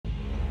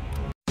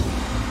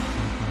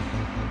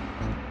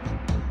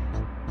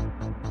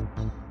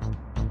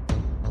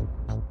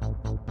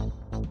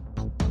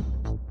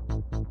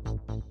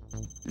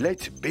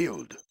Let's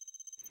build.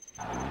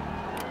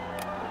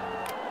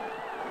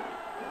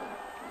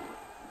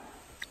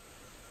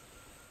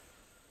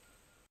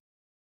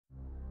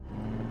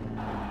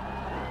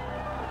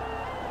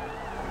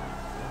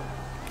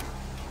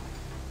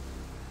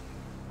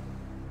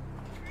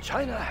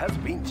 China has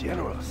been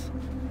generous.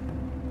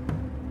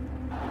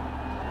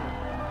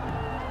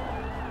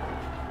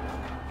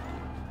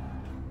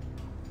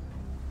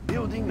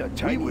 Building the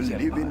Chinese Empire.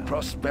 We will live in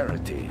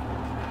prosperity.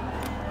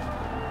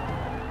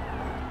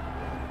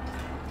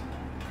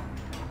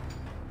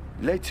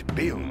 Let's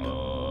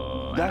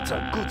build. That's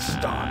a good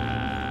start.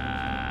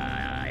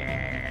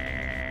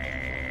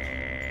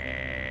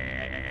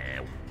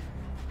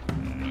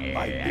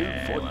 I built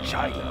for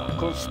China.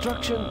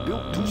 Construction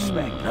built to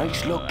spec.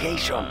 Nice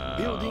location.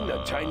 Building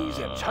the Chinese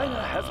Empire.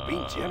 China has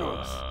been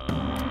generous.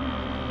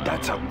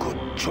 That's a good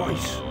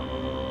choice.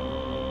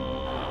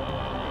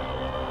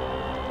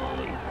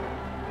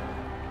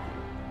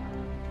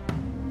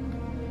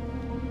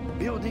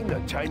 Building the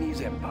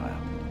Chinese Empire.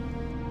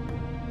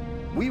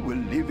 We will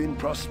live in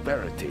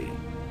prosperity.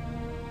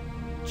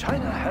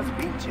 China has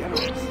been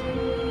generous.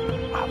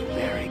 A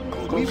very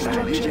good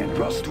construction in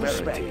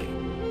prosperity.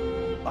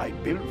 I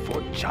built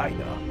for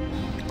China.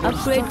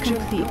 Upgrade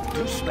complete.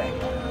 To spec.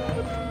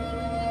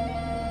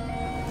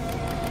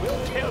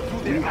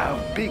 We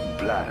have big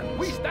plans.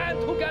 We stand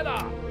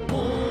together.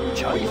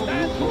 China we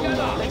stand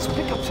together. Let's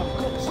pick up some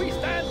goods. We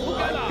stand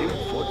together. I built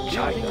for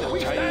China. We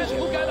stand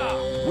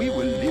together. We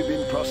will live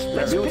in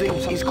prosperity.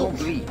 Building is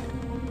complete.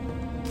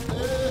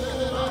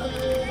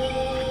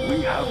 We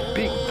have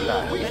big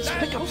plans. Let's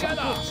pick up some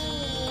goods.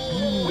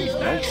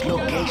 Nice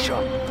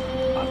location.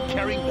 I'm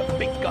carrying the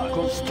big gun.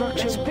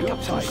 Construction. Let's pick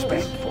up some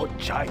space for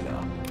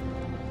China.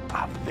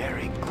 A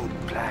very good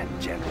plan,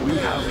 General. We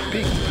have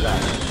big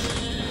plans.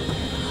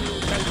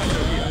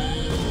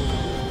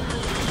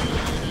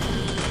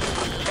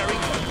 I'm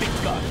carrying the big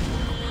gun.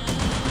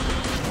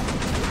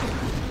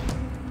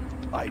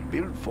 I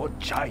built for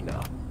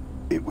China.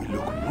 It will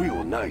look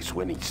real nice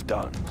when it's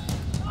done.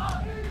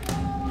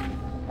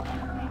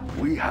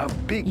 We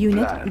have big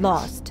Unit plans.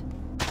 lost.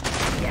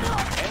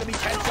 Enemy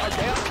tanks are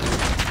there.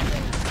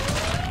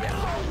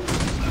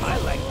 I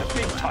like the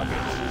big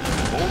targets.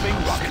 Moving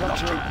rocket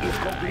launcher is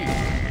complete.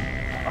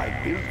 I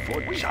built for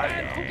we China.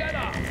 Stand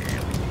together.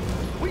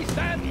 We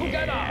stand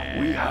together.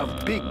 We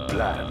have big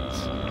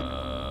plans.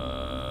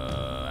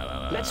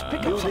 Let's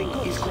pick up some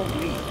goods. Is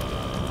complete.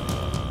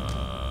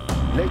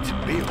 Let's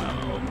build.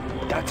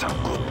 That's a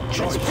good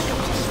choice. Let's pick up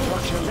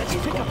construction. Let's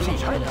pick up some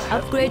China.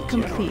 Upgrade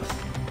complete.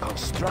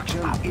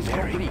 Construction is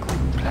very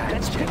good plan.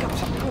 Let's pick up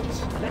some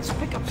goods. Let's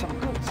pick up some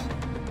goods.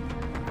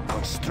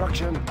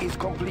 Construction is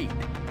complete.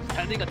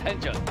 Standing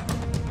attention.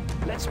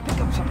 Let's pick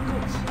up some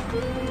goods.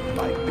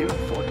 I built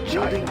for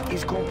China. Building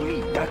is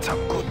complete. That's a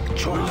good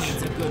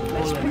choice.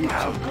 We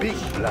have big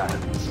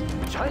plans.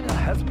 China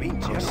has been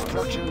generous.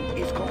 Construction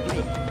is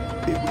complete.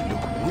 It will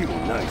look real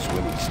nice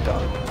when it's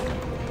done.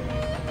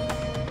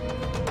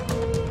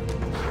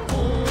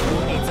 Who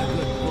needs a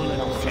good bullet?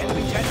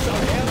 Enemy tanks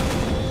are there.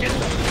 Get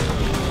them.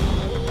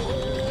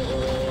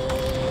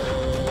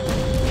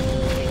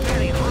 It's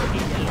very hot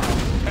in here.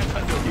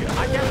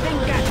 I just think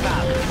that's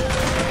about.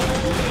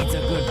 Who needs a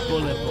good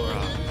bullet for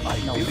us?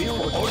 Build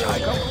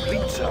orders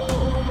complete, sir.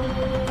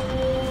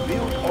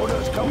 Build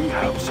orders complete. We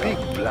have big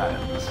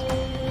plans.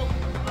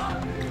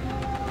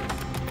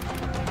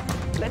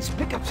 Let's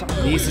pick up some.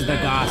 This is the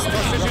gas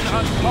Precision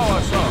and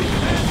power, sir.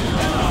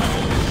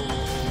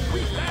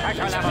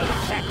 Pressure level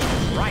set.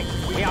 Right,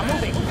 we are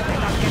moving.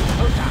 Let us get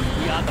closer.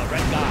 We are the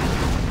red guy.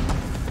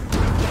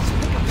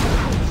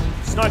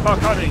 Sniper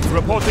Cuttings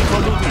reporting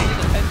for duty.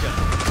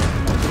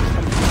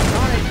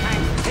 Storage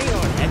tank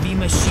sealed. Heavy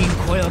machine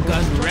coil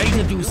gun ready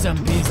to do some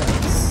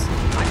business.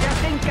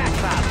 Adjusting gas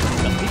valve.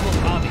 The people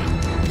coming.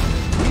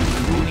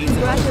 Who needs a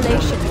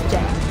Congratulations,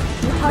 Jack.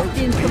 You have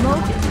been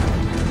promoted.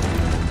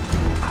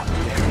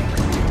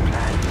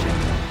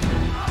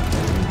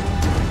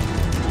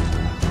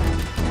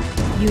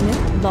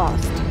 Unit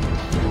lost.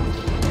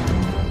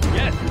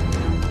 Yes.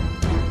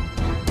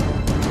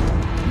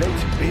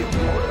 Let's build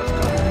orders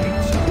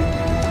complete, sir.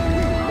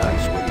 Real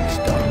nice when it's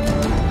done.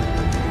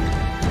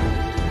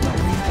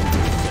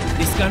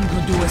 This gun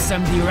could do with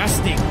some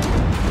de-rusting.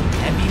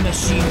 Heavy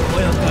machine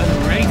coil gun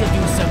ready to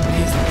do some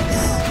business.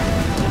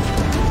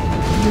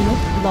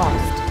 Unit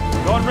lost.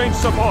 Gun range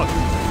support.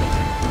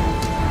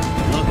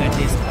 Look at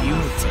this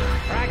beauty.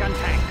 Dragon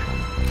tank.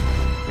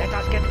 Let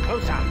us get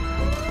closer.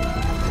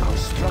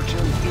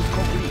 Construction is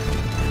complete.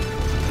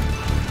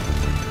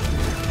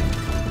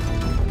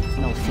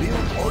 No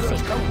Build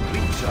orders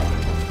complete, sir.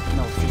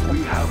 No system. We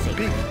have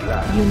big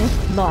plans. Unit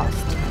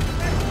lost.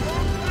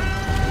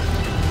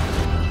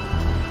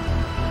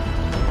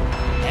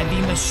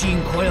 Heavy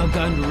machine coil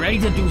gun ready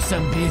to do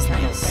some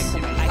business.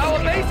 Our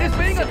base is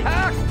being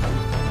attacked.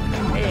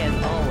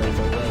 There's always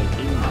a way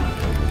in.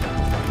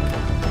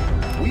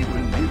 We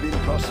will live in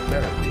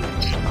prosperity.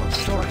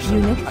 Construction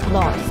Unit is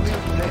lost.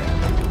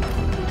 there.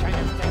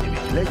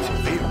 Let's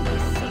build.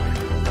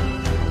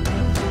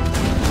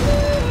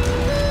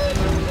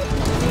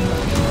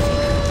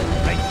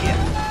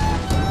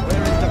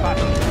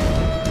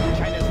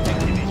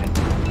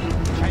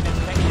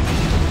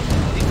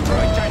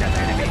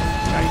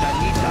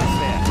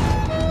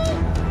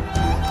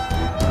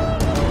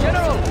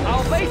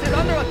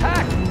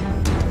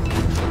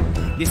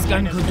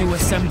 do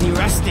assembly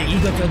resting.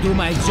 Eager to do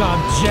my job,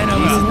 General.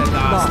 Unit The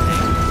last lost.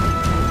 thing.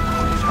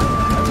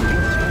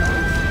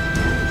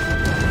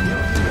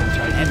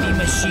 Heavy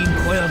machine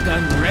coil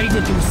gun ready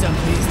to do some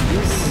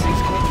business.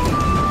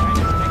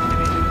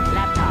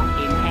 Laptop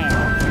in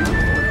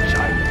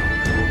hand.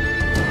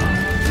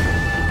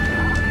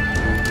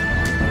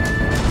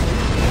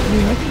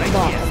 Unit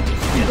lost.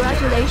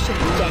 Congratulations,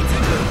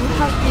 gentlemen. You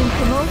have been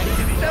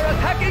promoted. They're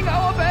attacking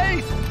our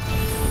base!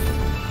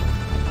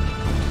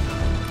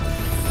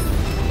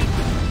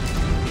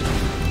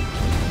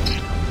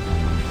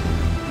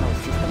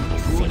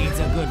 Who needs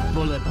a good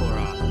bullet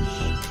barrage?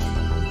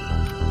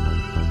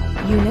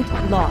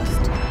 Unit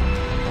lost.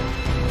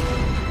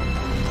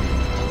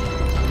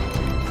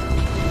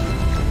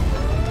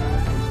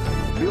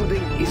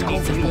 Building is Who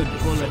needs a complete.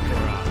 good bullet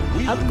barrage?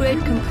 We will Upgrade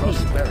live in complete.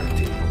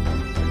 prosperity.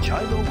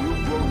 China will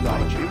grow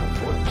larger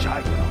for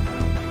China.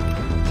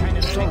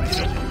 Sorry,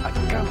 sir, I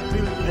can't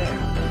build there.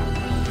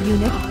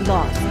 Unit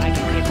lost. I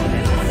can pay for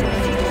that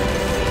facility.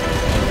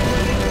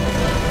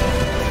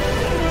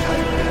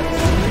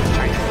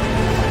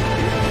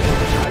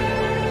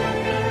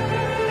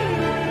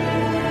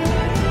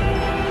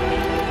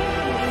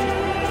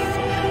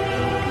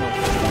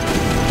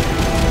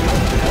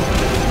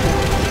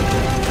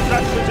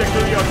 That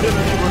trajectory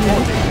artillery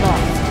reporting. Unit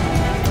lost.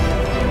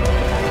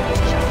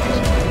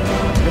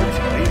 Let's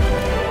build.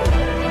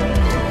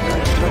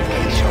 That's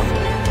location.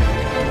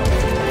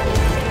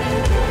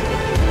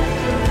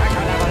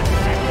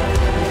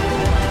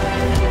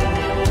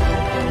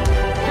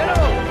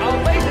 General,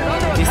 our base is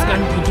under This attack.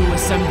 gun could do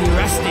assembly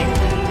resting.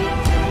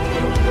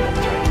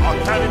 Our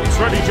cannon is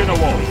ready,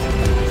 General.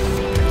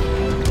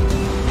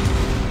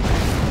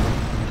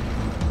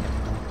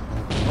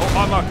 No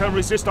armor can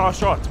resist our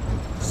shot.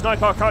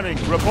 Sniper cannon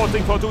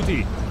reporting for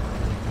duty.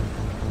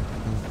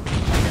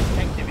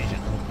 Tank division.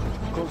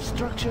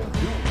 Construction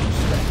built to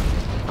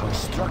spec.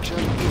 Construction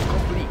is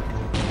complete.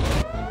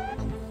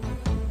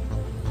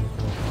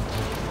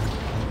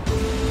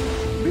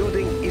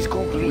 Building is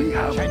complete. We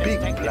have China's big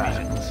tank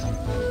division.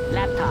 plans.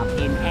 Laptop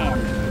in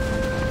hand.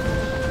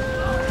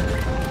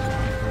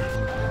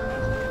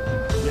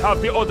 We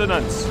have the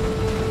ordnance.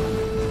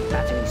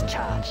 Batteries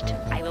charged.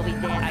 I will be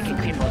there. I can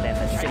cripple their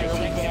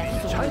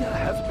facility. China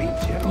has been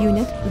generous.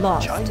 Unit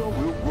lost. China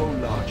will grow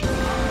larger.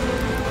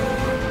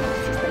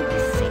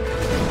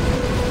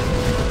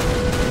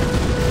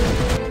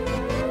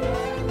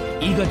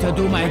 Eager to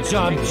do my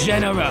job,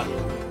 General.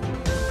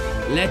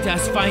 Let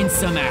us find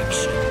some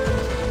action.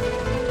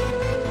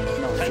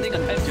 Sending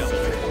attention.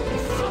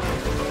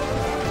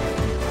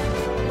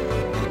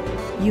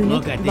 Unit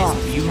Look at this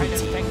lost.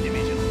 China's beauty. tank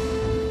division.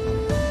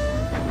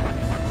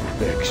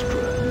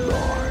 Extra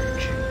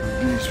large.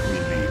 This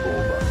will be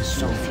over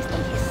soon.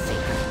 System is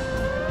safe.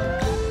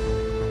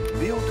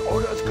 Build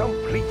orders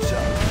complete,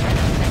 sir.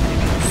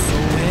 So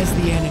where's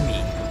the enemy?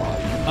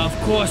 Of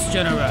course,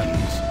 General.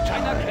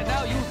 China can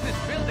now use this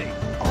building.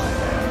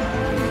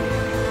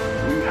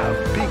 We have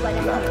big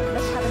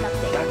plans.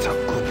 That's a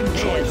good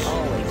choice.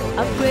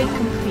 Upgrade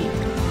complete.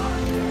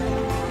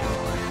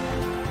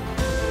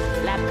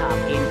 Laptop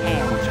in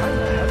hand.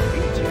 China has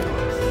been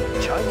generous.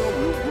 China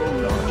will grow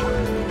larger.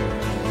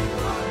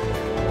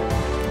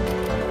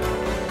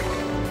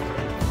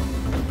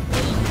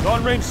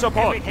 Non-range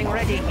support. Everything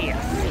ready here.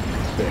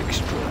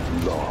 Extra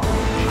large.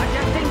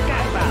 Adjusting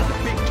gas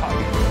valve. Big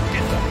target.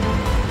 Yes, sir.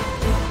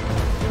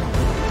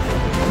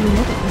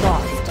 Unit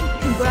lost.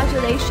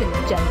 Congratulations,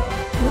 General.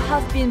 You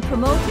have been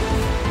promoted.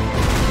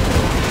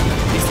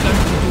 This gun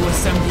could do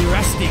assembly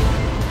resting.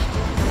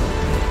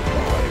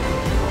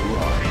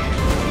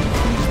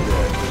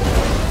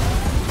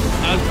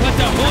 I'll put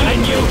a hole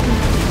in you.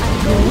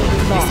 Unit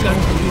This lost. gun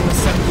could do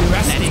assembly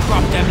resting. Let's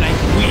crop them like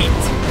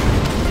wheat.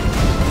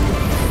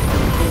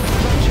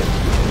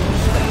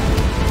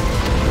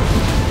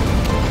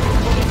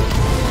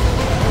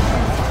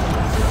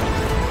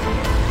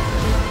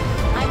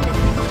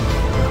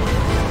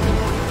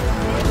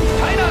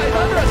 China is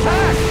under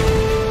attack.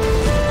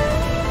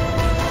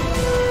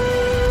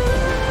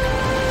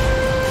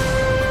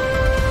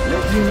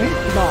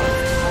 Unit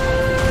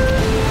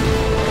lost.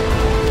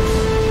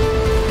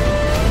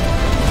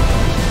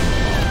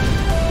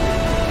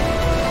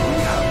 We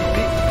have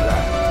big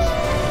plans.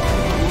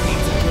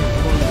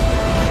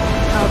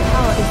 Our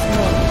power is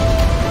low.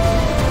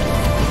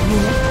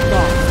 Unit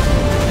lost.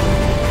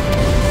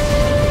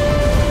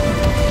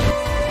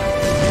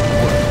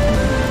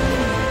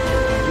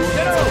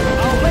 General,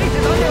 our base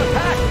is under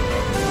attack.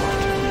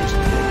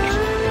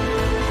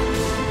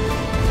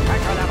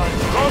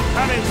 Road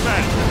cannon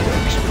set.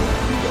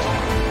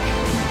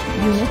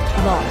 Unit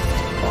lost.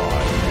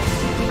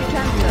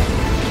 Champion.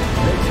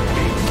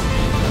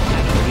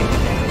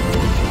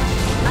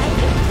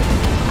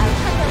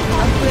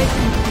 Upgrade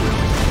complete.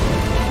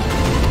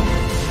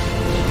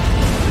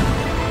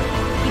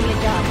 Give me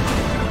a job.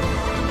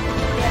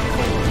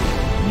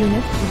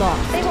 Unit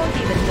lost. They won't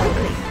even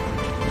notice.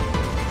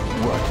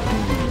 What do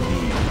we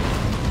need?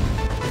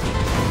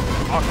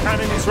 Our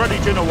cannon is ready,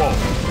 General.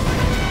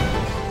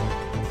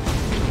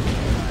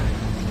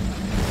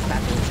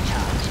 Batteries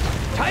charged.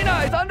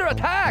 China is under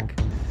attack!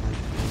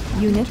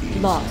 Unit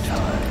lost.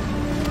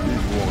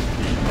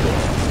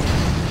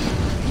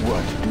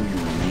 What do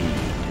you need?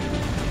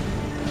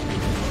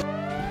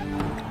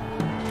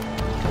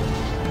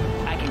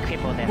 I can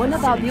cripple them. One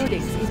of our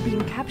buildings is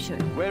being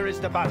captured. Where is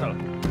the battle?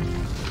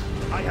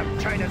 I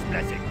have China's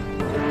blessing.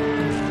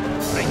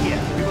 Right here.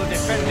 We will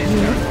defend this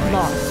Unit territory.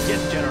 lost.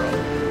 Yes, General.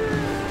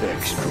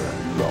 Extra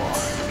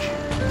large.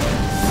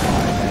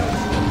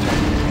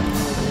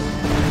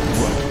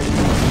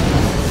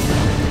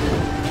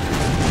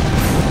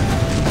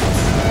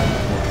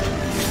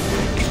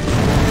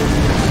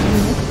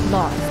 Unit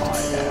lost.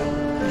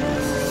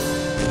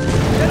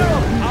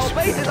 General, our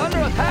base is under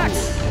attack!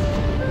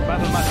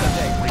 Battle Master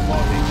Tank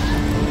reporting.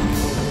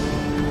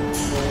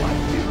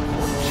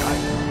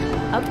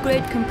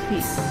 Upgrade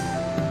complete.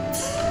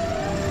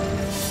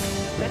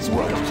 Let's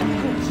pick up some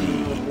goods.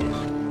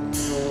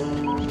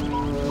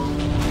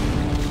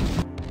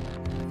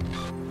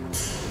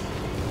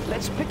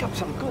 Let's pick up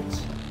some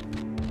goods.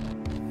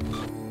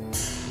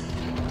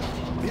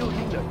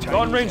 Building the Chinese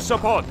Long-range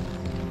support.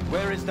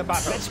 Where is the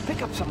battle? Let's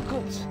pick up some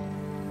goods.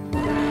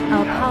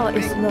 Our power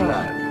is low.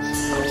 plans.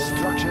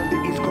 Construction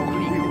is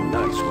going real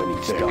nice when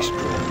it's done. Extra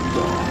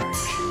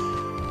large.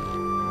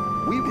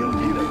 We will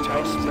need a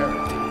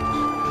prosperity.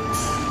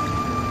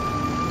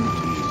 It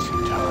is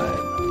time.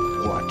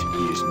 What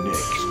is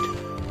next?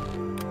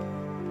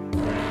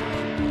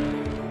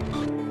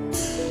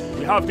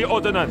 We have the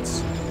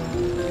ordnance.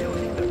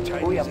 Building the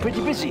Chinese We are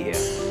pretty busy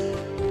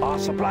here. Our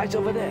supplies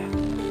over there.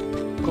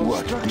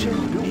 Construction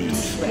will be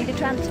Make a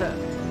transfer.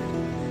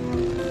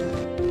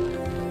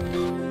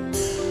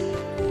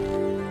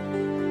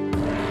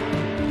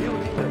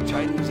 building the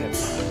Chinese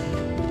Empire.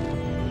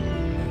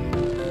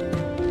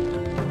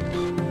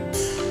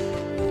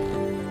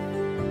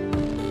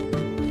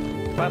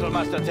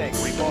 Battlemaster Tank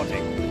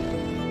reporting.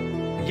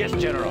 Yes,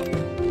 General.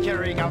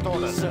 Carrying out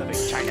orders. Serving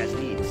China's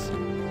needs.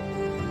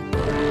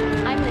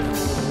 I'm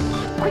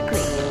listening. Quickly.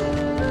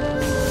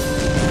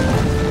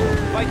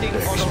 Fighting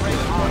for the Red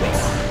Army.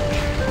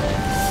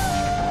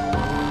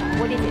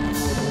 What is it?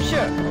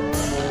 Sure.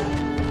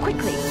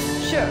 Quickly.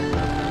 Sure.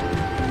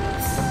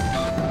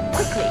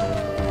 Quickly.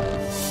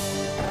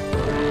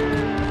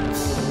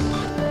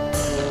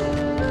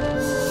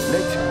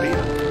 Let's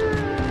build.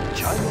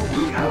 China,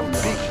 we have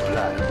big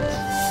plans.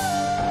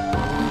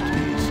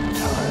 It is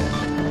time.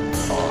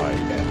 I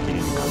am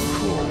in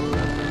control.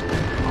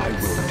 I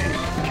will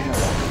take care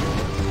of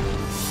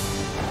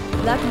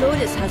it. Black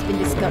Lotus has been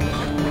discovered.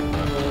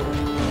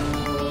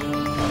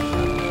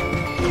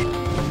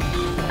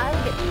 I'll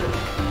get through.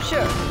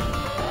 Sure.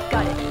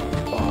 Got it.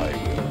 I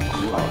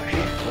will crush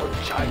for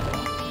China.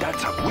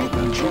 That's a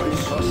good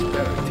choice.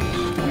 Prosperity.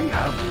 We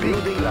have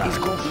building is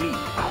complete.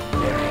 A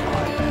very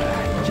high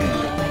plan.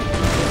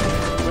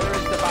 Where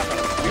is the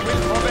battle? We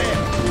will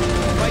prevail.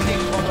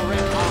 Fighting for the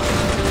Red Army.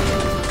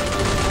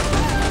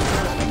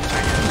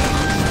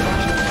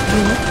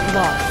 Unit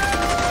lost.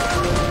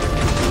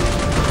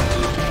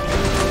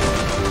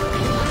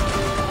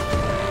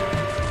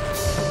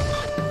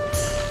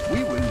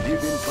 We will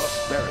live in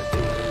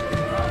prosperity.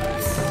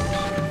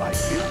 I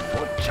build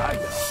for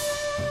China.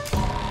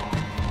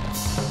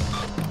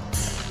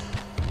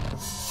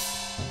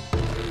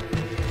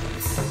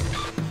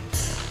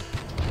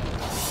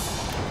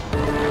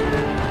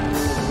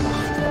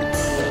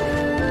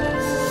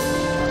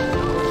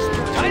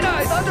 China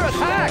is under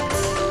attack!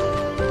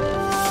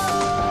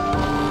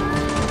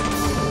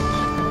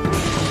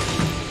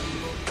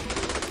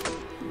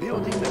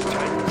 Building the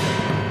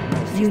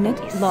Chinese. Unit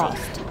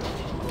lost.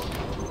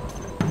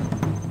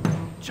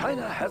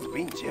 China has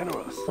been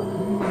generous.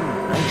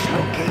 Nice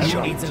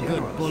location. Needs a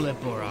good bullet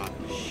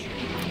barrage.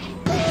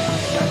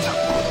 That's a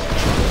good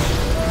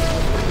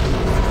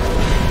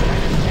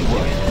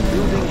choice.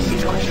 Building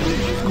is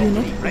complete.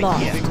 Unit Right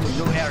lost. here.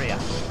 New area.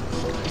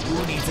 Who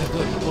needs a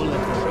good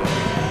bullet barrage?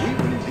 We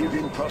will live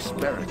in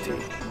prosperity.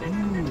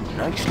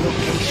 Nice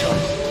location.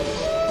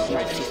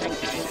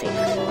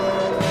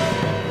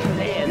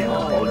 Building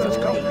orders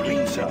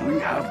complete, sir. We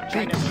have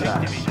big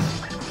plans.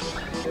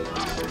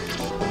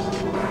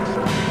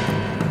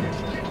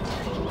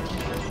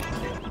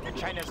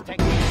 China's tank.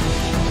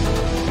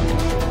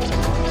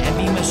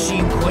 Heavy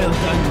machine coil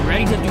gun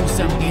ready to do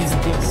some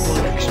business.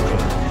 Extra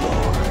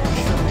large.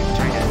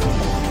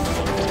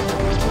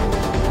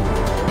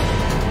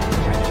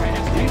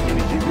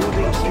 The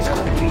building is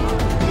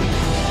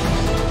complete.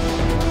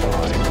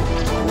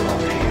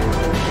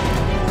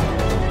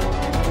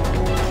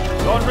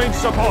 Long-range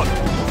support.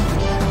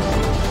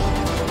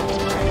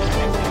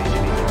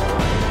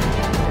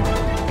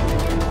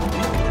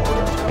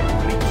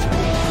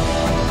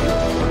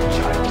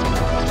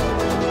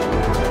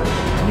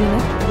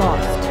 Unit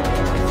lost.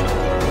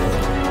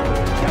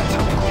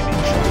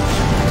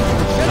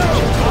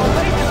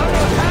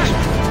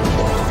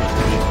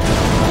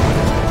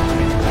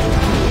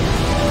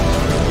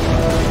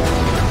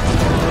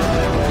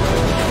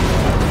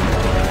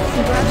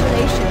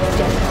 Congratulations,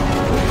 General.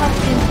 You have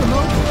been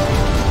promoted.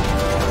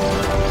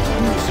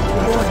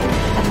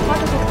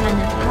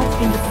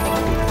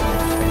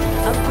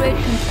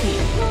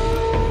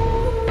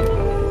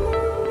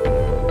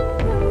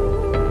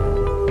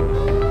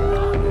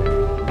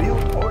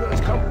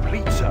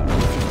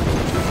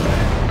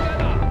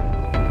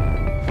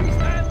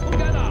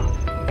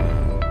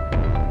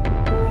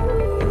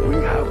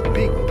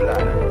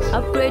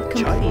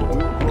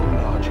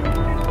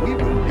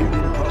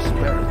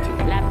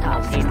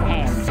 Lighthouse in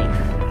hand safe.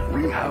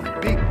 We have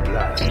big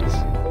plans.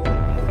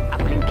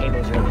 Uplink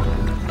cables ready.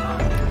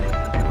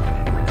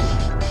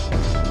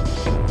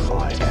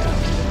 I am.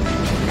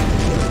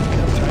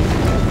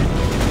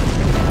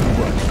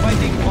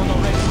 Fighting on the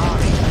Red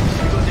Army.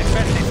 We will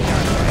defend this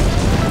territory.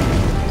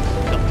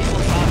 The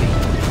People's Army.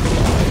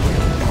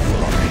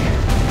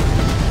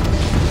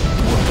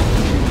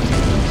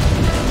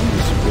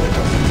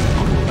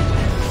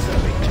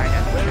 Serving China.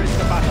 Where is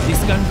the battle?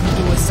 This gun could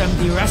do with some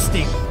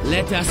de-rusting.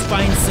 Let us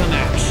find some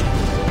action.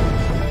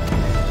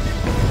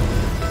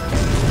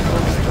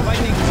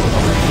 Fighting for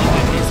the Red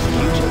Army is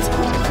fugitive.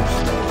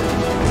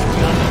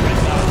 Beyond the Red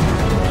Army.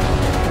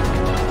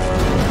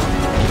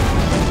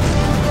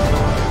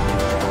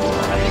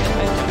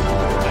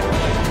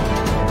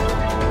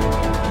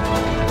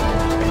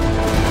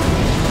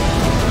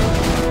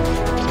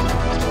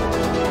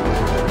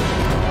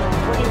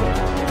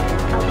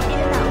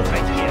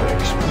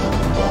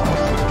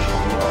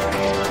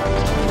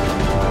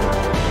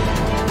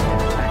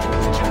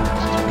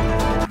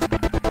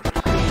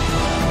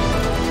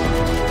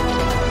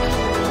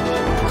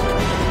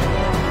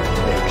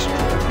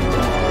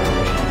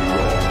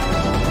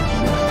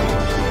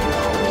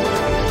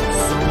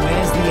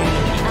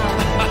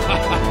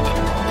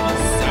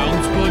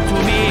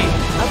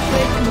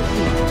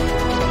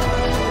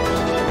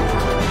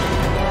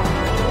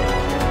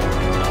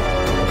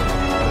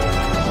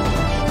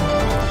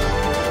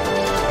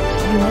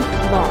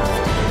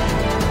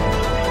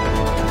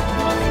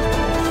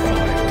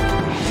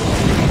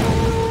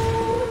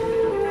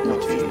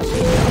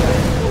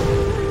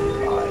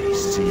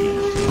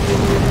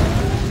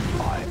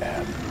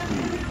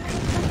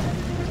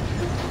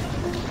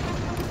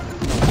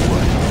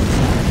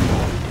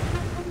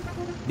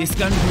 This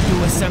gun could do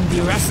with some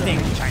de-rusting.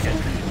 China.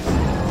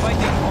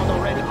 Fighting for the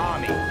Red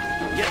Army.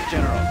 Yes,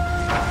 General.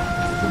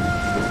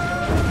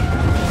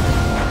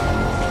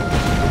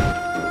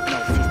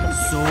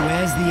 So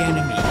where's the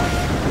enemy?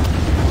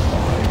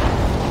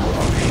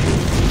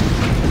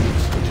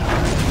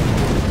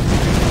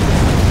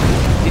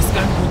 This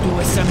gun could do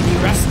with some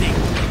de-rusting.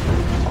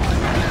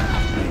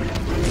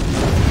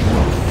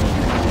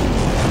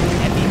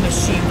 Heavy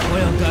machine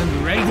oil gun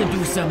ready to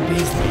do some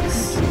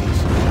business.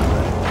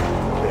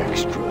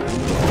 Extra.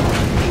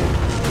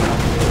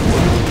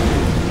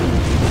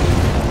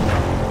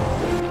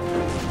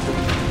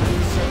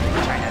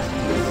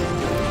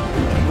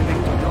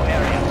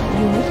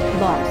 Unit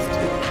lost.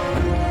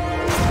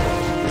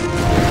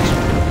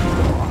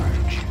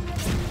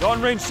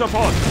 Non-range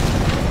support.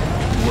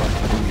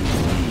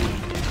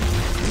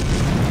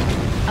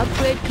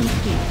 Upgrade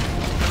complete.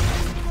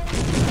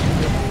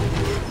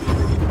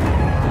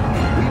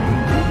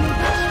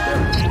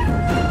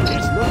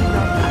 There's not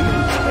enough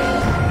breathing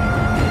space.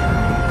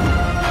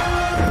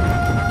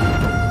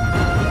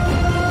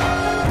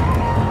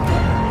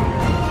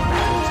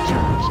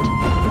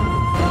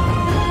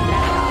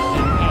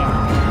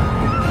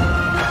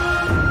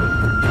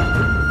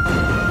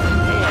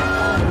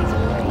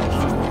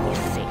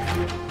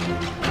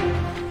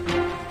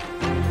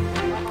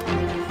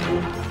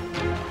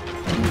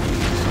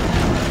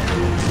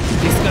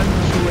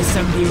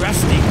 Some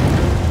de-rusting.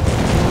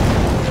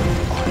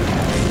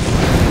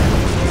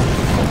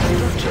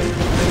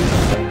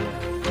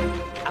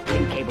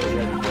 Uplink cables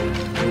ready.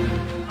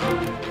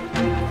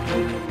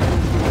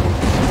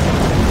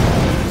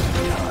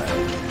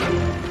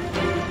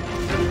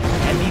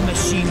 Heavy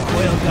machine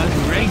oil gun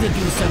ready to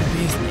do some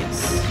business.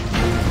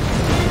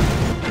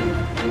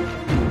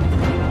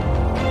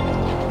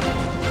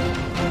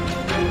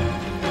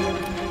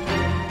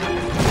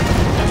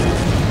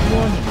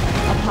 Warning.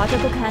 A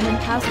particle cannon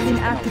has been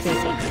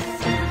activated.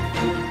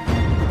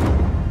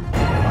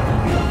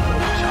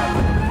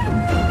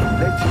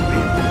 Let's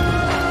build.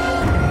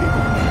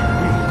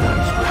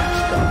 That's where it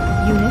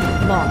starts. Unit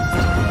lost.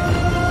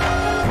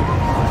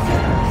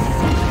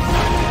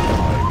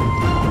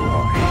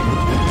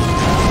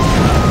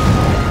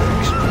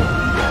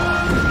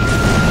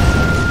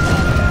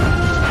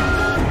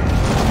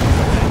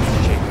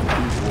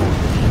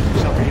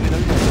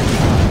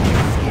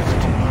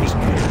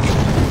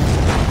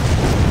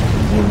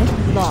 Unit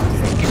lost.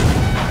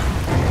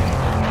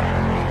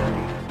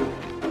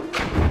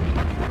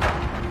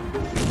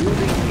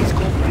 Building is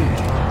complete.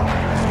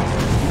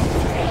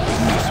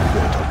 This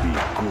better be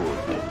good.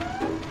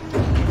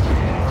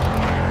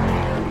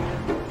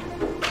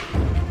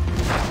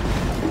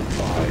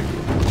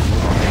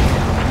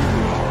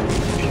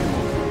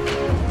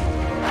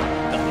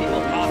 The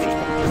People's Army.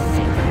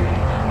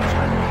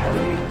 China has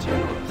been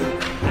generous.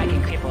 I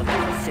can cripple the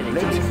facility.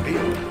 Let's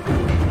build.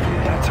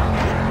 That's a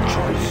good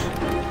choice.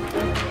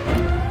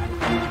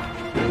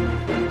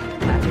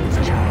 Batteries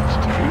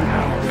charged. We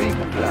have big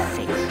plans.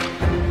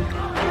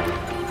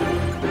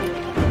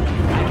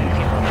 I can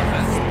cripple the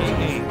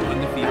facility. On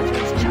the field.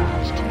 Batteries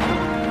charged.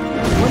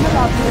 One of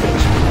our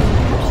buildings.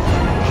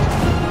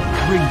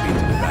 Bring me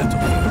to the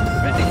battlefield.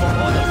 Ready for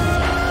orders.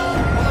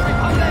 For the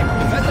Republic.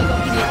 Defenders of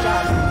Egypt.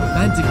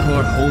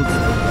 Manticore holds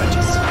no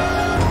grudges.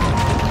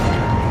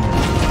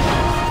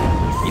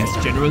 Yes,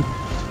 General.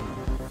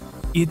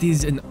 It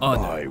is an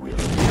honor. I will.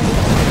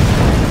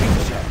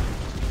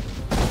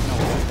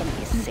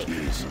 It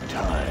is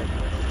time.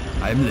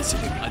 I'm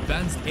listening.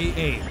 Advanced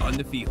AA on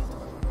the field.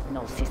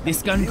 No system.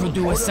 This gun could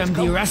do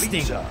SMD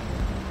arresting. Sir.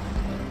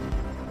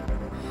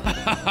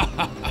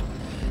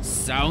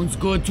 Sounds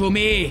good to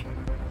me.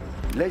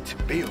 Let's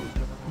build.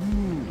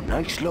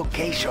 Nice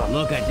location.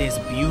 Look at this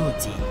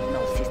beauty.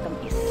 No system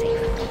is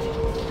safe.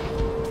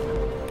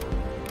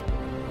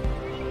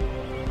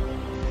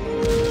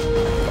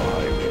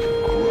 I will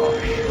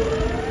crush.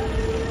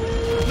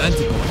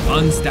 Manticore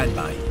on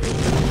standby.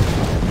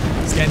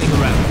 Standing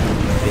around.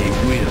 They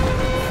will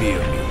fear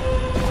me.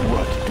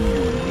 What do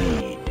you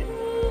need?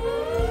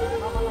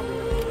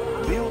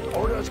 Build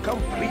orders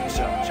complete,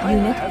 sir.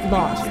 China Unit has been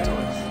lost.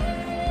 generous.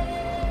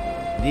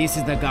 This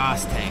is the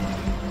gas tank.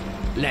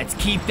 Let's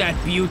keep that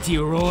beauty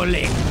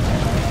rolling.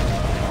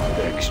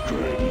 Extra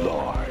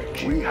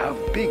large. We have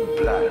big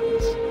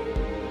plans.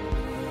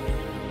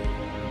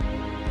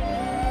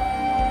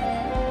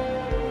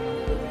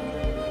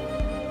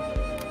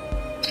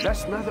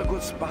 That's not a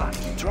good spot.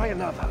 Try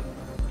another.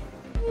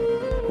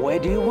 Where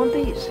do you want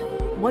these?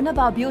 One of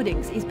our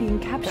buildings is being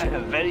captured.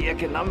 Very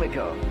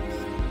economical.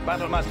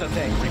 Battlemaster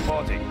tank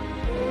reporting.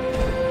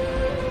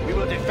 We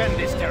will defend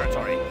this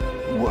territory.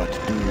 What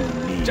do you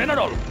need?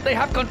 General, they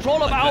have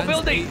control of our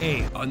Advanced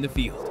building. AA on the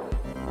field.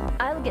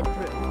 I'll get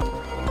through.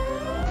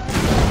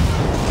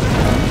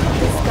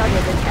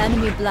 Discovered an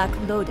enemy Black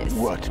Lotus.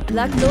 What do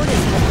Black you-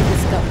 Lotus has been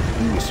discovered.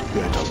 This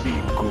better be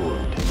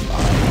good. I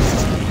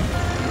see.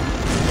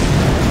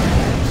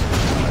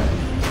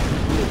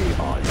 Really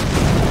on.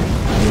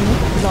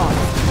 Unit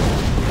lost.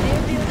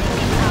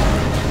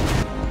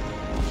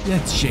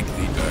 Let's shake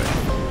the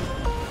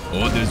earth.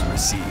 Orders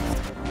received.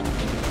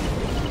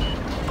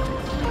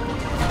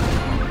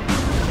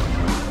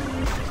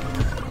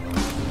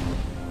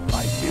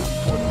 I built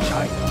for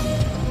China.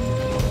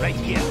 Right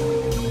here.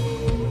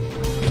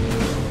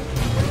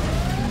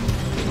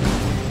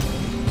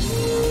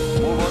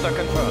 Move order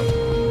confirmed.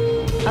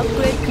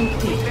 Upgrade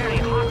complete. Very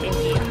hot in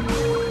here.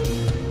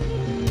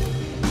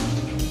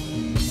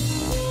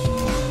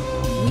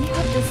 We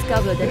have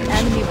discovered an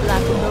enemy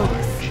Black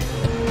Lotus.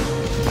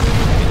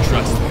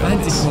 Trust me.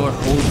 Manticore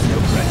holds no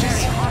grudges.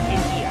 Very hot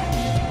in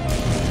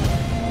here.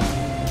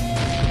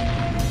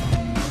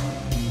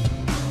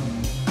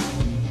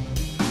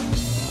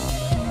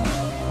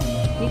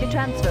 Need a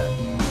transfer.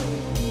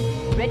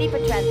 Ready for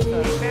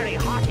transfer. Very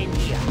hot in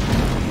here.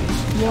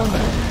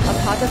 Warning. A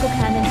particle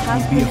cannon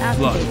has Be been a activated.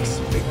 flawless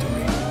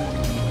victory.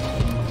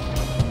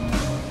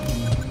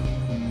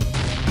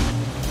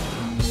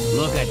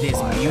 Look at this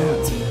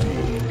beauty.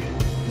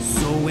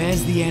 So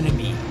where's the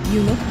enemy?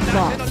 Unit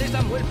lost.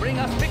 Nationalism will bring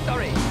us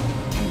victory.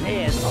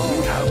 There's We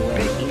all have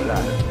big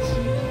plans.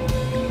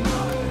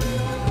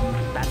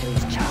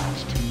 batteries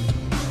charged.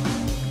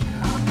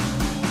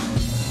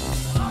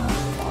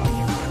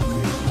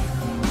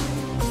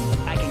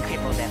 I can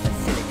cripple their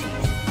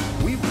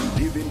facilities. We will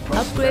live in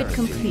prosperity. Upgrade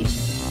complete.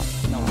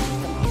 No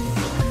system is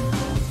safe.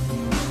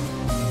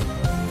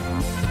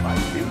 I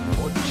built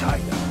for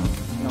China.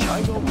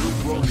 China will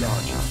grow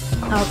larger.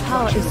 Our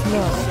power is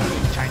low.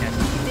 China.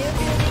 We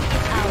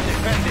will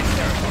defend this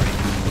territory.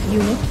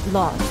 Unit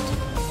lost.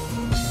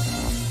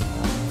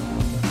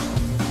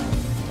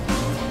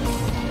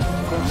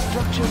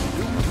 Construction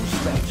built to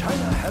spec.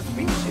 China has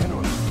been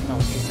generous. No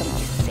system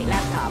is safe.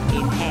 Laptop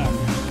in hand.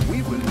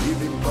 We will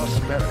live in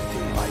prosperity.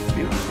 I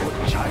built for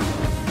China.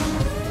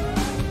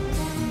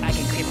 I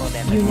can cripple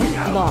their We Unit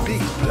have lost.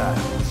 big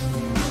plans.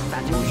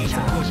 batteries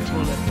charged.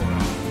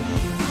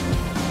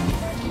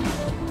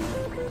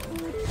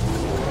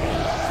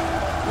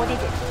 What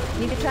is it?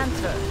 Need a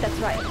transfer. That's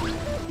right.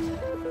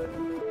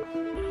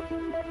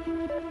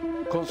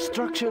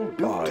 Construction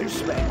built to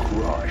spec.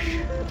 Crush.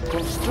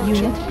 Construction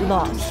Unit built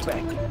lost. to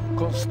spec.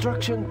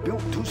 Construction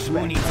built to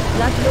spec.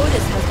 Black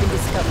Lotus has been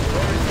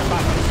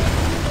discovered.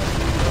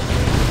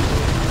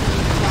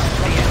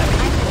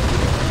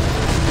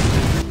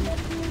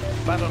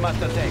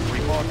 Battlemaster tank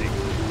reporting.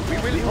 We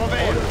will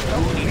prevail.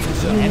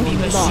 Heavy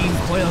machine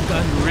coil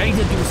gun ready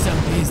to do some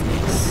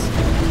business.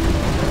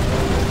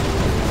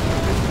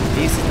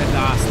 This is the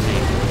gas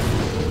tank.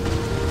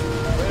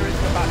 Where is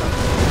the battle?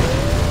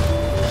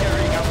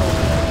 Carrying out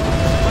orders.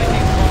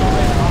 Fighting for the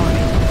Red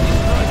Army.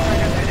 Destroy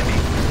China's enemy.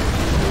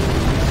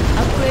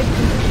 Upgrade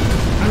complete.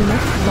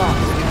 Unit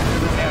lost.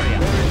 Area.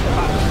 Where is the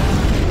battle?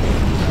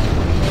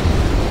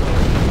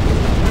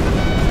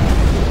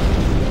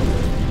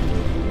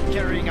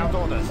 Carrying out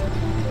orders.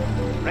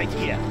 Right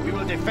here. We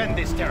will defend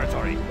this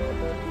territory.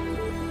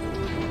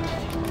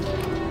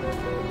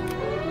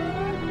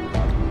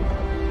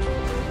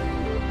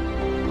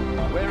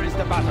 Where is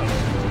the battle?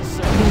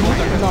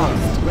 Unit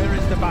lost. Where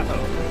is the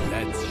battle?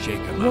 Let's shake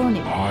 'em up.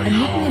 Warning. A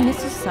nuclear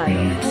missile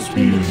silo has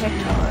been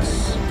detected.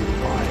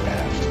 I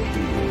am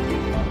big.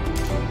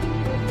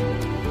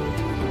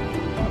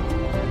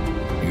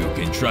 You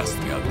can trust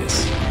me on this.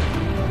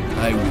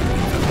 I will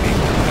leave a big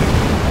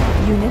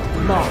impact. Unit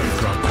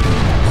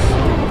lost.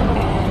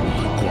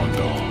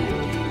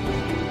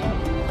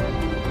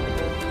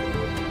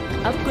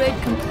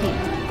 Upgrade complete.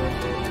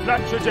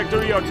 Flat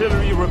trajectory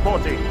artillery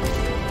reporting.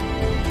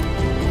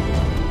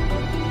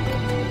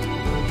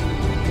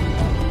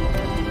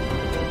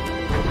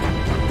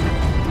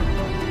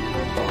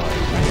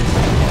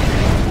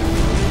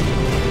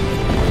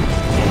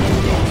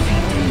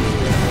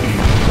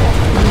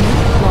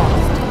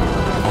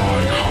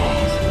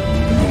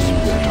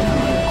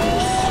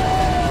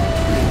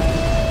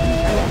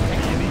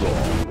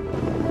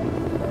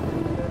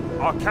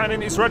 Our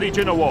cannon is ready,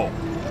 General.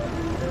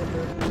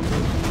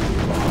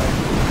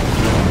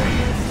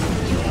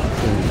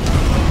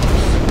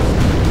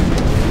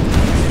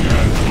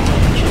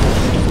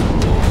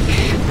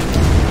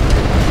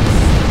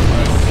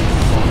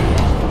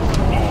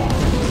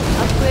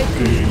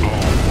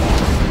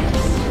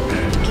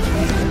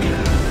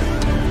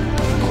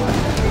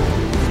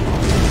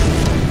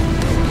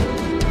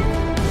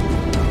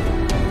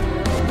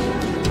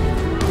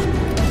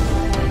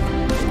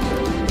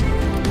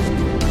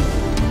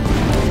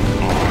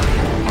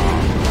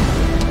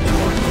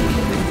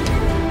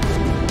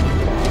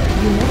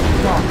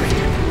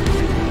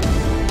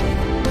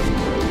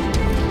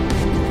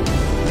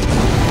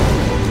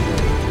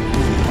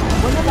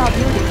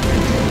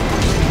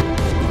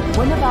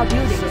 One of our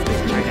buildings is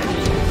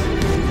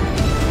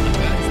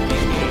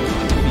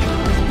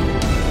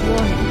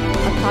warning,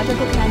 a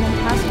particle cannon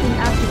has been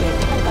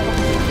activated.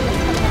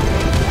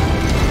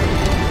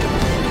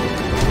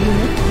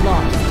 Unit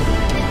lost.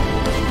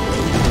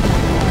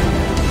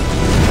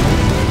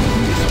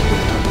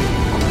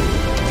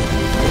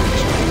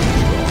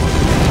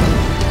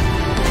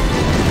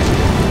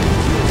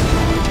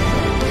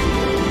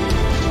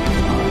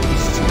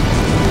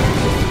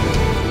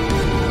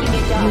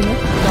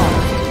 Unit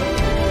lost.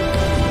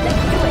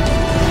 Let's do it.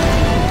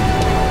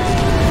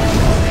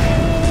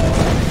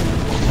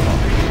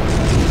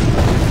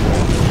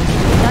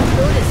 That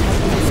Lotus has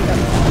been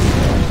discovered.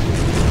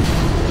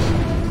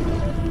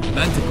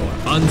 Manticore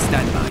on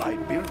standby. I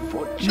built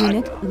for China.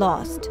 Unit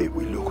lost. It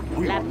will look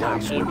real Laptop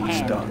nice when in it's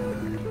hand. done.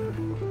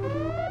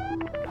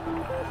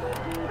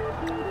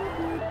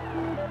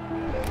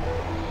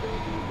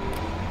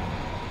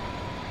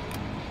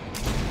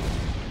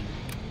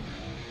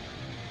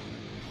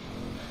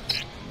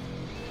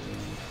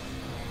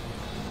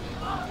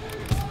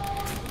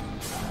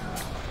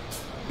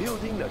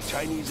 Building the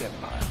Chinese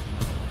Empire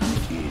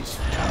is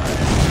time.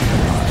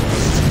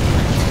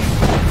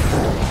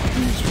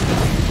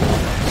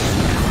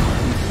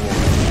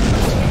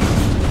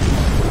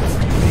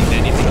 Need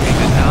anything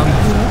taken down?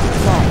 Unit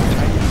lost.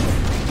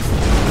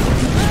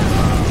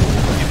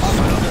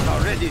 Officers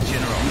are ready,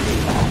 General.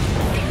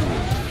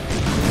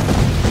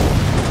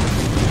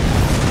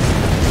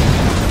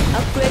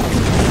 Upgrade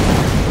complete.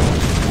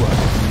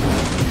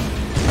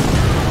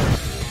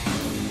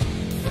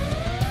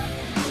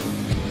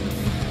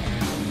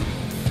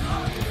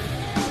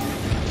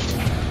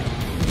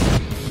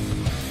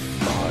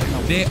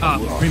 They are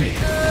primitive.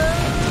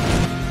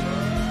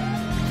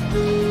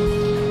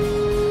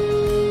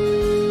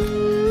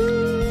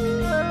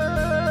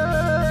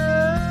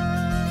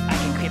 I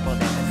can cripple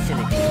their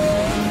facility.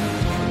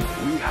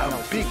 We have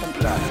big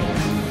plans.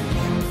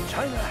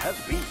 China has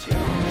been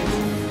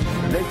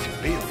generous. Let's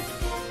build.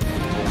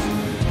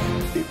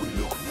 It will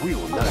look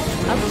real nice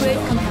when it's Upgrade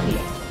done.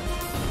 complete.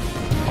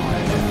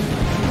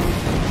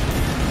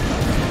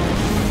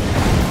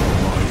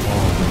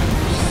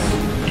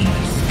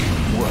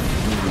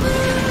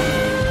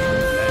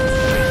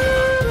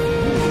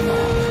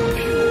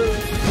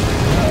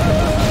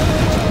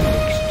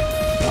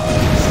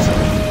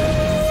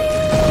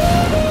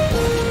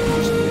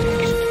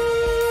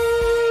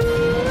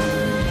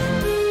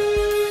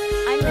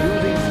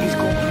 Building is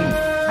complete.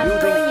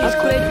 Building is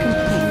Upgrade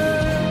complete.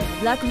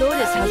 Black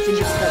Lotus has been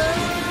discovered.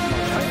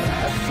 China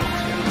has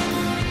succeeded.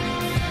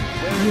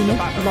 Unit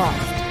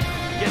lost.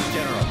 Yes,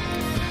 General.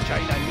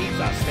 China needs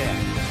us there.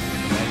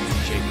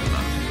 Let's shake them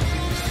up.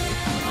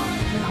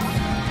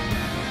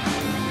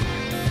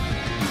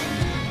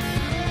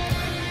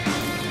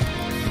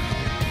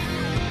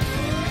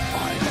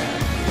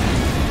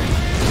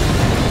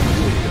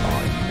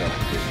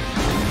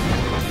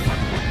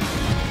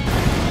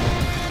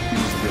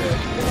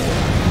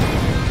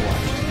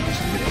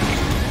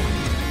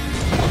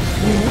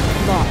 Unit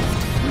lost.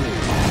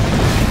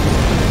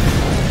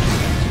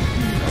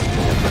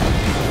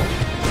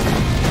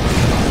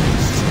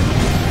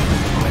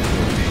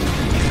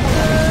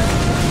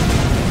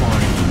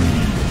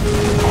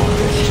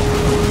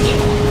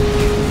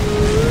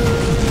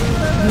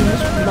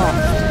 Unit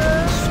lost.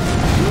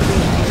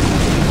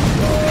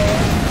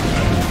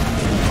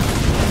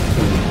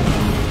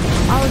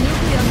 Our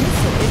nuclear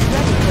missile is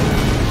ready.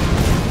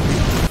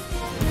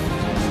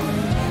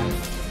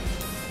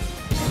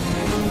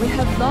 We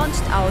have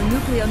launched our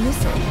nuclear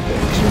missile.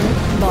 Unit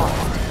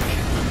lost.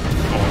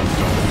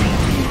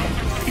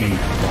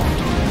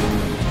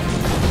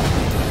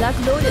 Black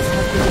Lotus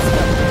has been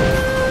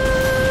discovered.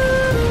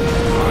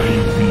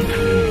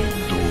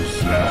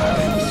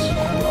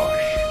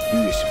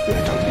 This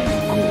better be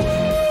good.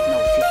 No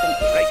system.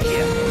 Right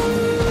here.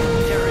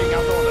 Carrying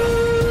out orders.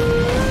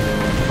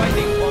 Fighting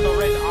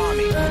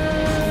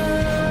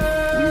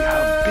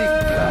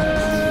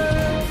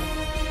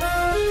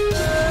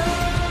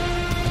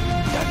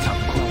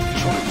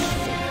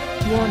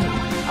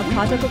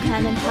particle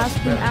cannon has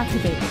been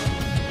activated.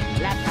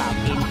 Laptop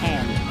in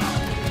hand.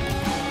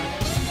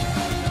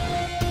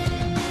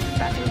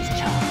 Batteries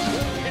charged.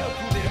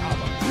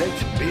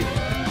 Let's build.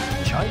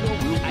 China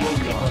will I can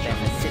cripple block their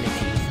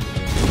facilities.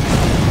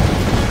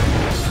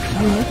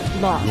 Unit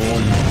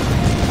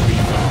lost.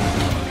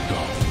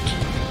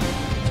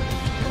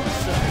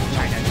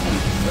 China's team.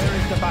 Where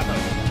is the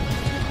battle?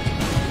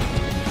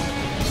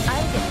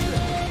 I'll get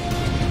through.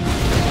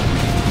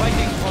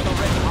 Fighting for the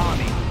Red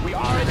Army. We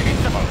are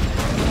invincible.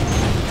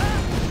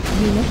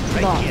 Unit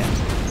Right lost. here.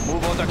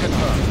 Move order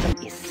confirmed.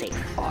 System is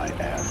safe. I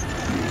am.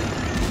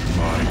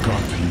 My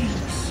God,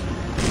 please.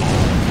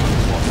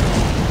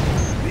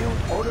 Build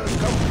order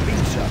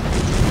completion.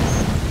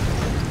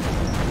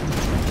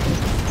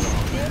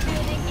 Their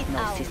building is No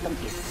out. system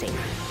is safe.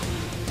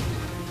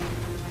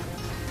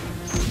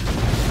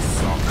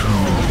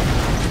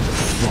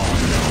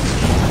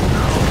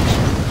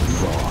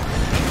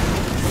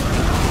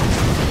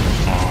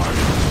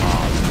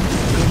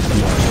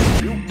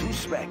 Built to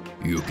spec.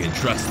 You can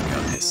trust me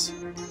on this.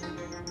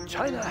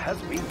 China has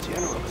been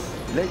generous.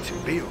 Let's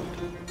build.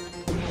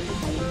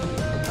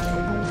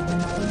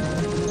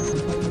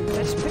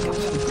 Let's pick up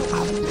some good.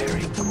 A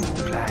very cool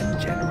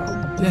plan,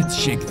 General. Let's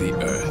shake the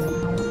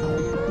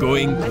earth.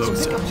 Going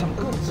Let's pick closer. up some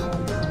goods.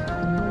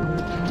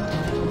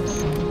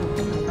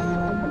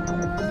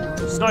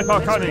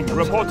 Sniper cannon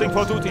reporting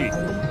for duty.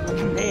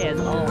 There's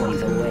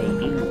always a way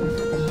in.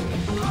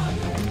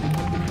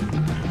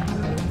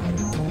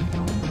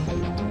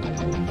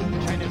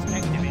 China's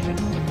tank division.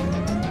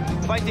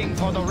 Fighting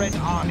for the Red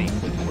Army.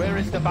 Where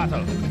is the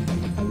battle?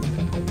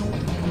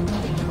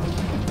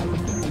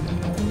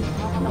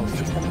 No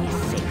system is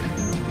safe.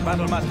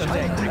 Battlemaster China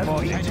tank has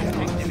reporting. been China's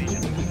tank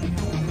division.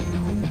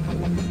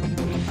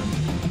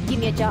 Give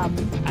me a job.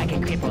 I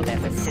can cripple their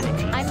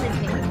facilities. I'm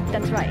listening.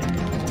 That's right.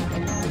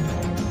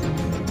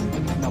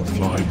 No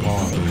system My is safe.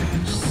 father's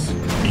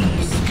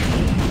is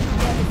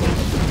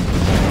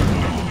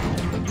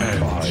and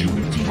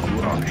duty.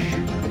 Crush.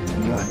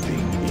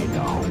 Nothing in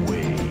our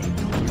way.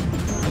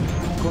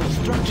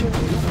 Construction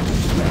built to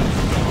spec.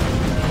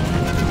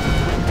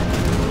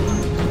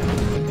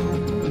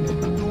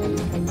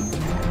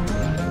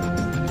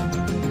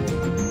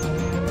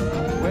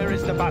 Where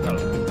is the battle?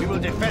 We will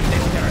defend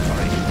this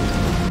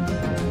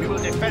territory. We will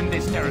defend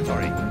this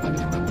territory.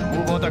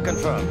 Move order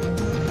confirmed.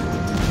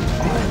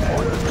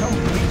 Order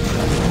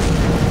completion.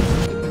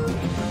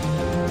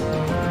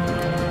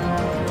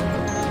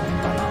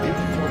 I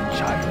built for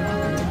China.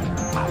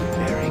 A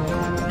very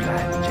good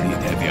plan, Need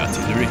General. heavy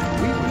artillery.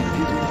 We will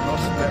live in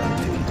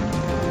prosperity.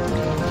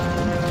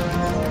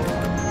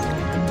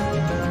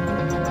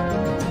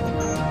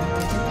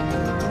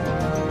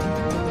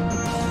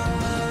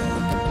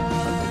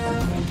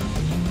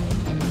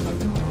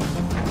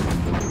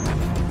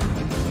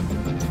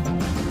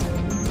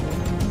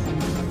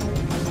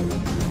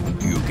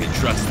 You can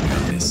trust me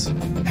on this.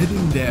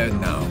 Heading there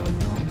now.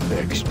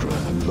 Extra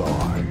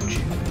large.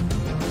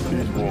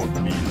 It won't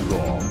be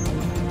long.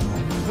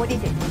 What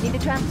is it? Need a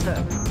transfer.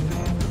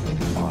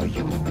 Are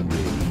you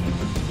ready?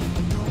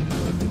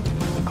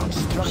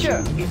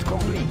 Construction is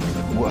complete.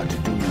 What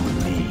do you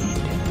need?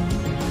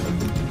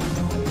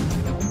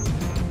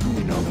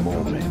 In a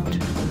moment.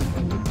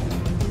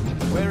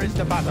 Where is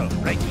the battle?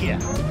 Right here.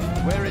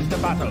 Where is the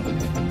battle?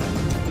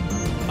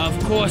 Of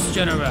course,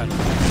 General.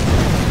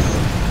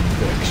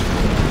 Extra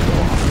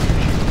large.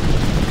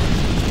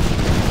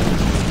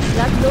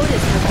 Black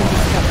Lotus has been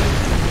discovered.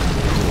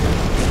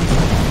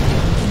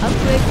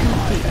 Upgrade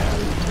complete.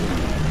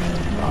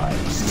 I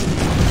see.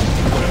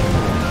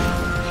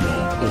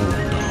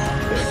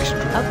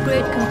 Extra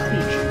Upgrade large.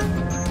 complete.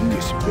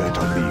 This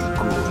better be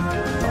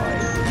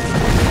good.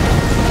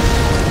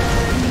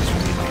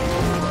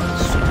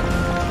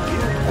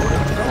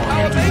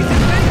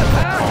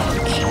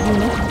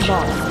 Unit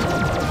lost.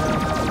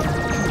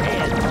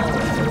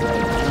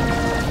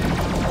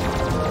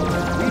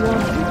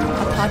 Warning.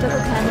 A particle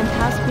cannon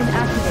has been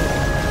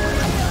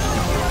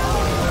activated.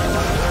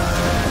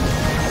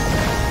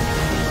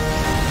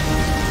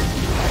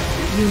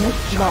 Unit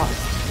lost.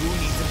 Who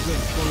needs a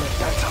good bullet?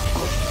 That's a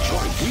good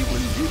choice. We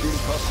will live in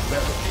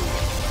prosperity.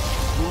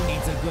 Who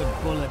needs a good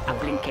bullet?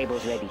 Uplink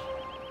cables ready.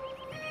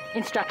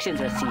 Instructions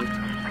received.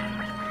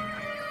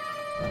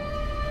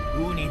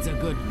 Who needs a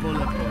good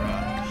bullet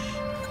barrage?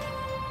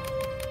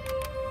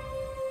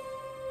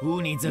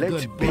 Who needs a Let's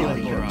good build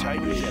bullet your barrage?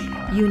 Chinese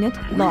empire. Unit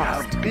We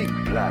lost. have big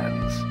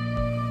plans.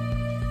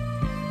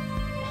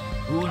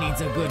 Who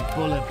needs a good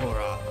bullet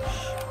barrage?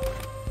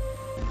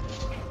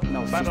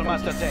 No system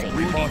Battlemaster is tank safe. Who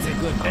needs a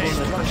good bullet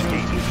Construction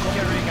barrage? is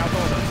carrying out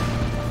orders.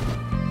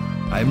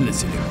 I'm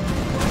listening.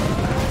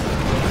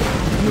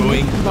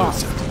 Going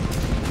lost. closer.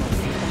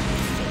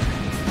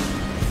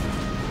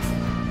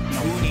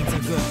 Who needs a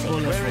good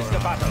bullet Where is the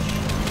barrage? battle?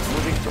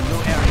 Moving to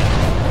new area.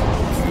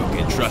 You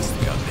can trust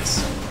me on this.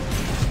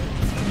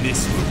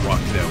 This will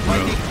rock their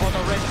Fighting world. for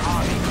the Red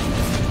Army.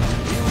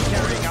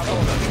 Carrying out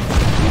orders.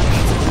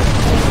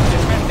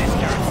 Defend this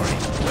territory.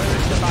 Where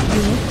is the battle?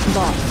 Unit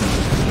lost.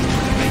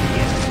 Right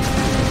here.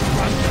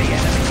 Crush the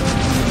enemy.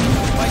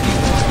 Fighting Fighting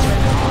for the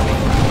Red Army.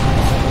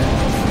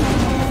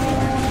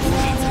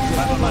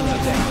 Battlemaster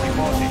tank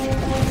reporting.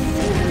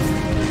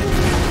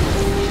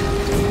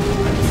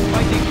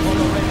 Fighting for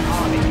the Red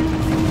Army.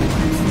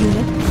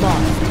 Unit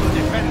lost. To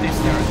defend this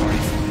territory.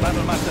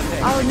 Battlemaster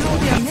tank. Our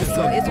nuclear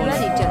missile is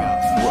ready, General.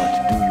 What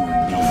do you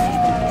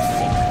need?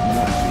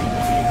 Nothing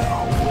in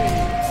our way.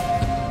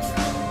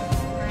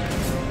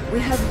 We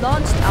have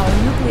launched our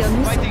nuclear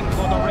missile. Fighting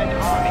for the Red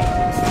Army.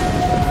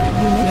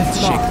 Unit Let's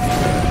check lost.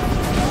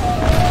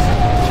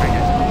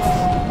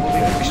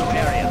 Moving to new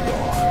area.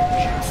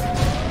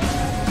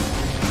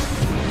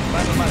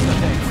 Battlemaster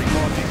tank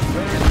reporting.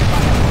 Where is the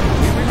battle?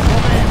 We will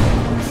command.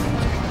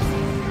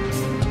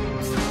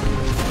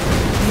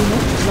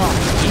 Unit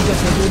lost. Eager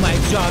to do my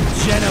job,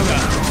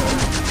 General.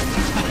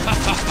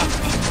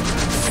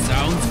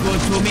 Sounds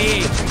good to me.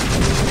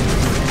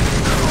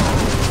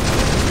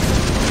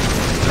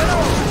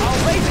 General, our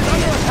base is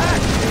under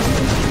attack.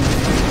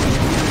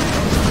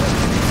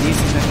 This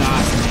is the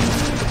last man.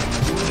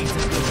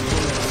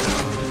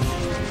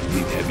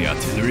 Need heavy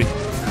artillery?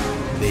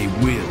 They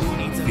will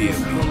fear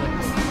me.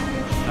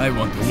 I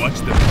want to watch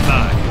them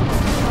fly.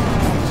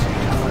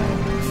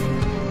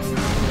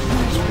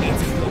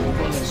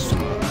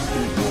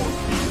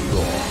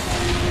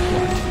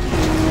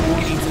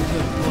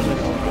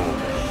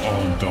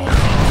 On the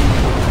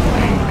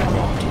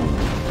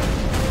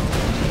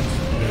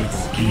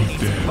let's give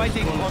them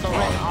Fighting for the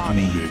Red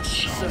Army. bullets.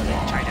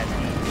 Serving China's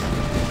needs.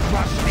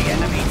 Crush the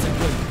enemy. It's a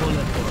good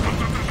bullet for me.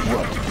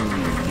 What do you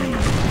need?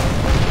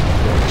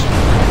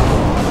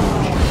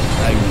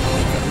 I will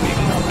make a big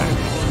impact.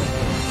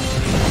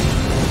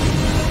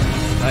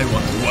 I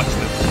want to watch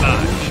them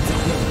fly.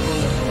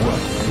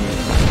 What do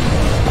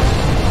you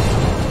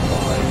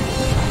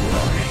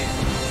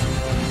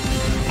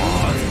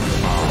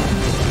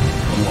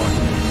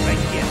Right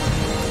here.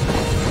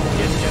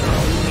 Yes,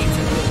 General. Needs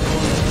a good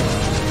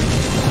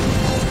bullet.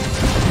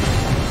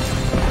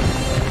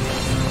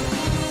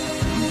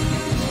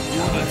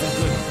 That's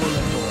a good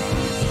bullet for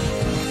us.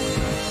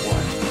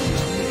 What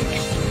is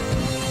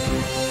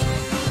next?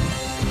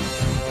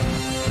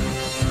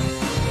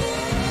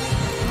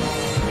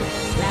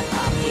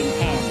 Laptop in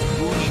hand.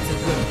 Who needs a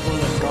good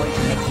bullet? Going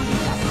to make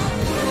heat up.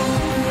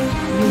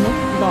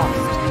 Unit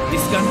lost.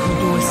 This gun could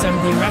do with some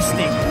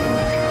de-rusting.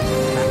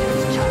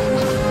 Batteries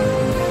charged.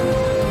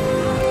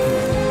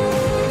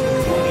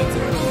 Who needs a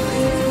good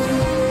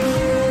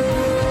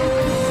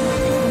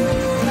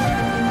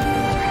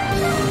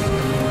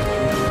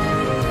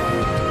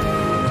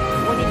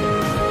What is it?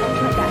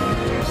 Contra that.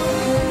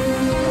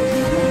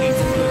 Who needs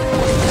a good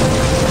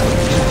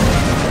bullet?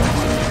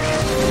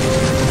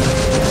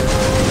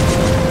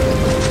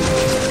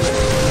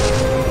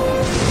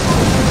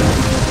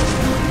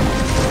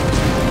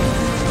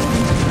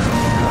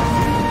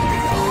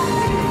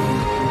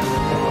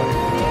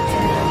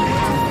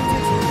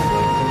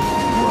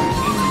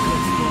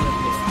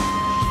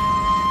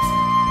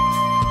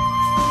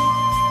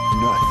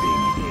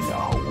 Nothing in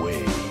our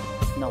way.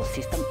 No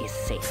system is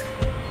safe.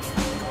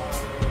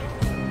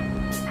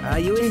 Are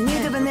you in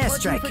need of an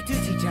airstrike? For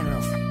duty,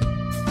 General.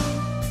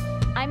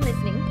 I'm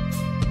listening.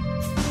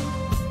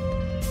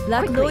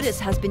 Black Lotus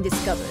has been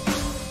discovered.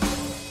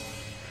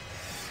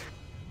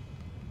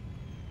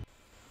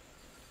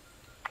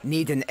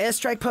 Need an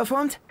airstrike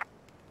performed?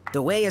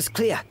 The way is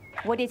clear.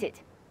 What is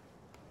it?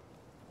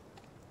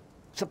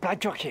 Supply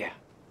truck here.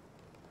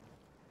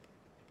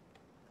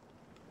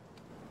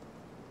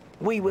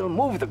 We will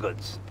move the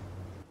goods.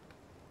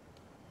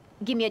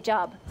 Give me a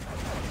job.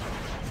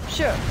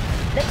 Sure.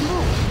 Let's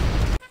move.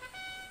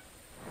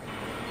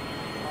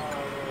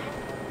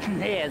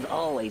 There's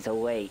always a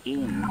way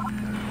in.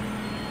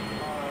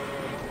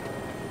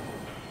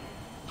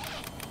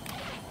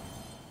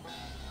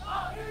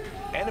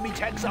 Enemy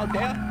tanks out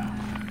there?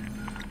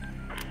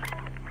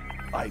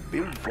 I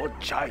build for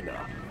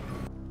China.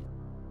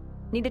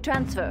 Need a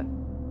transfer.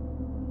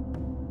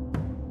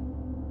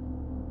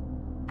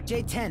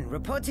 J-10,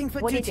 reporting for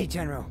What is duty, it?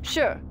 General.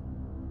 Sure.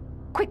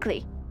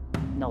 Quickly.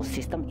 No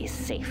system is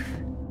safe.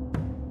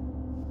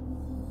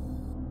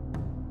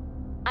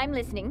 I'm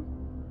listening.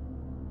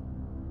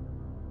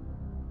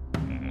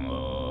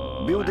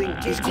 Building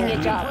is Give me a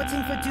complete. job.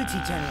 Reporting for duty,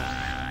 General.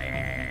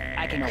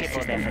 I can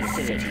cripple their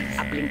facilities.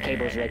 Uplink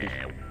cables ready.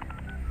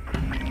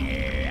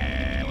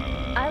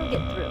 I'll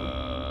get through.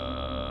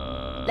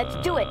 Let's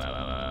do it.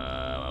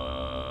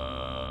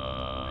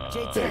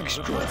 J-10,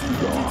 Extra reporting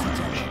for duty,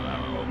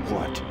 General.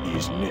 What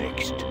is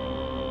next?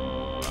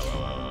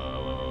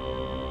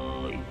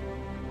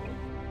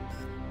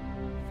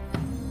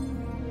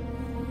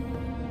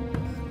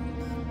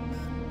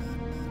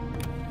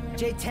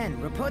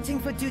 J-10, reporting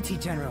for duty,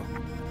 General.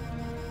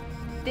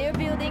 Their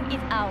building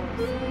is ours.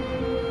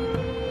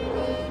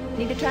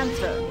 Need a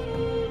transfer.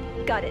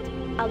 Got it.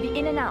 I'll be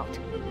in and out.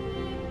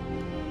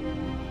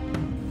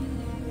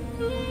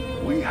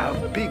 We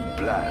have big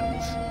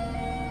plans.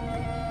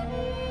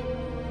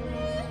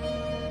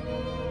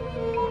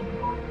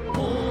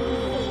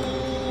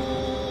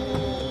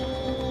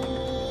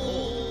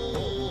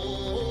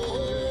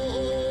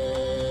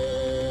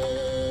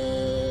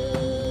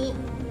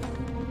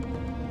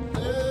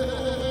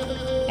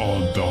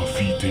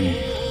 Undefeated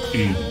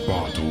in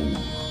battle.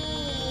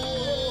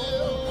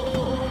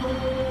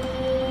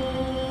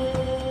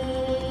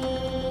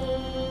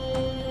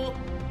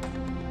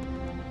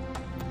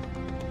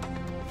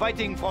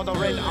 Fighting for the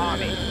Red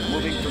Army.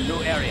 Moving to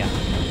new area.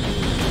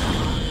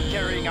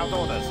 Carrying out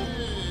orders.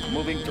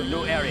 Moving to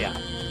new area.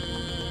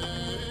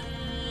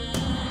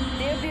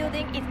 Their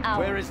building is ours.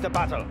 Where is the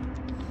battle?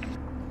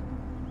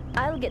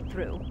 I'll get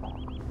through.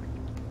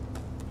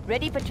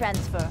 Ready for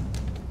transfer.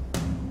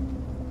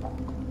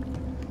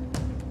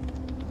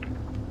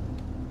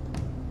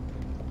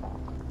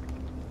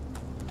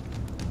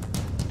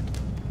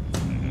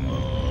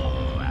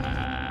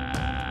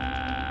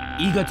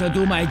 Eager to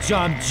do my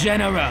job,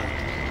 General.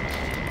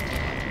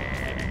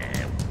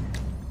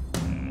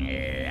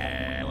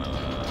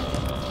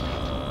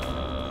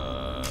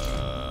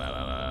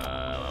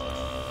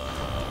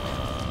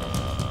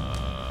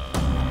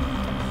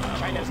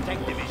 China's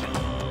tank division.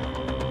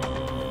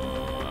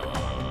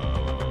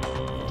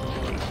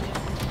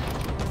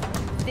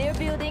 Their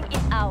building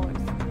is ours.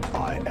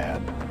 I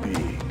am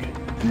big.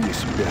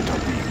 This better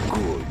be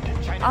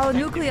good. Our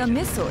nuclear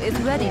missile is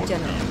ready,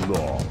 General.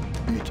 Long.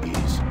 It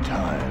is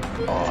time.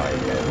 I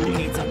am Who in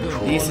needs a good?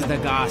 control. This is the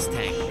gas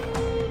tank.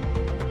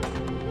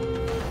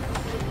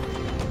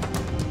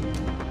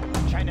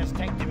 China's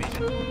tank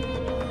division.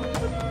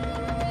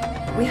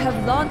 We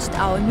have launched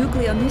our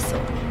nuclear missile.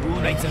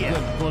 Who needs a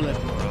good bullet?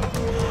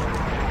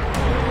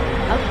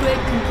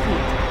 Upgrade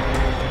complete.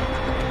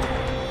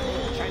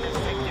 China's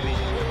tank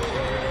division.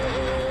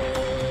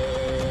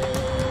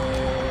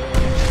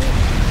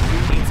 Who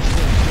needs a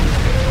good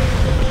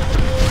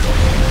bullet?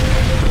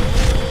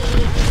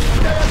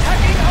 They're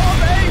attacking our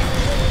base!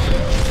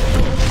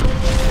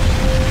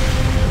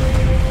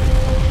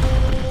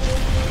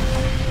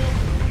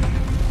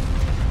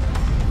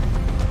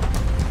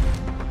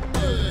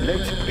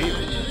 Let's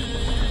build.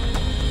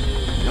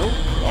 No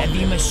problem.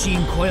 Heavy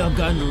machine coil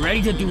gun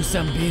ready to do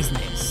some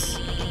business.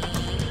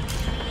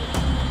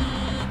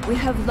 We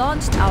have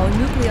launched our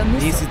nuclear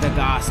This missile. is the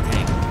gas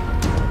tank.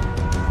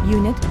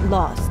 Unit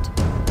lost.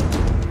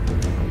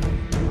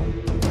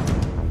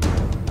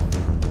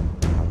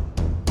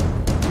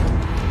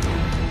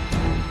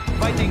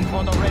 Fighting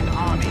for the Red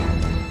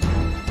Army.